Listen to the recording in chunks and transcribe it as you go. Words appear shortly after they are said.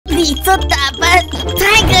你这打扮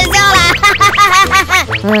太可笑了！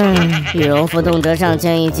羽绒服动辄上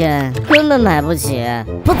千一件，根本买不起。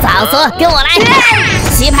不早说，跟我来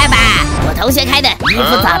，7拍吧！我同学开的衣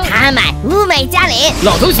服找他买，物美价廉。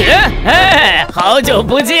老同学，哎，好久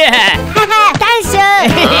不见！哈哈，大叔，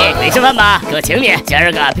嘿嘿，没吃饭吧？哥请你，今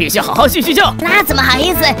儿个必须好好叙叙旧。那怎么好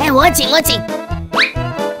意思？哎，我请。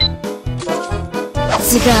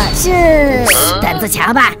这个是，等着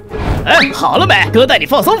瞧吧。哎，好了没？哥带你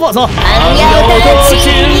放松放松。朋友的情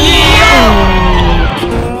谊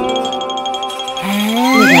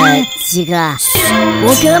那个鸡哥，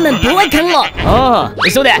我哥们不会坑我。哦，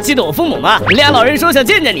兄弟，记得我父母吗？俩老人说想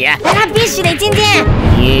见见你。那必须得见见。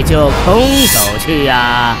你就空手去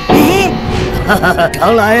呀？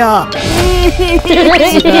常来呀。不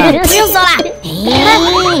用说了。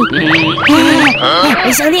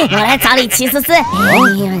兄弟，我来找你骑试试。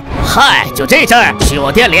嗨，就这事儿，去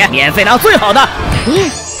我店里免费拿最好的。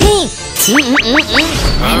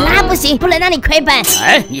那不行，不能让你亏本。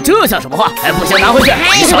哎，你这像什么话？哎，不行，拿回去。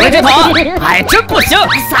你少来这套，哎，真不行。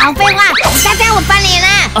少废话，再这样我翻脸了。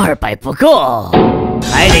200不够，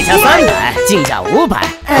还得加300，进价500。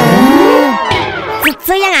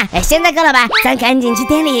这样啊？哎，现在够了吧？咱赶紧去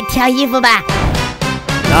店里挑衣服吧。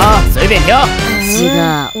随便挑。鸡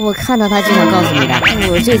哥，我看到他就想告诉你的，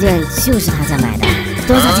我这件就是他家买的。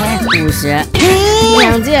多少钱？50。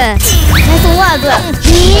2件，还送袜子。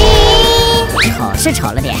丑是丑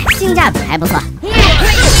了点，性价比还不错。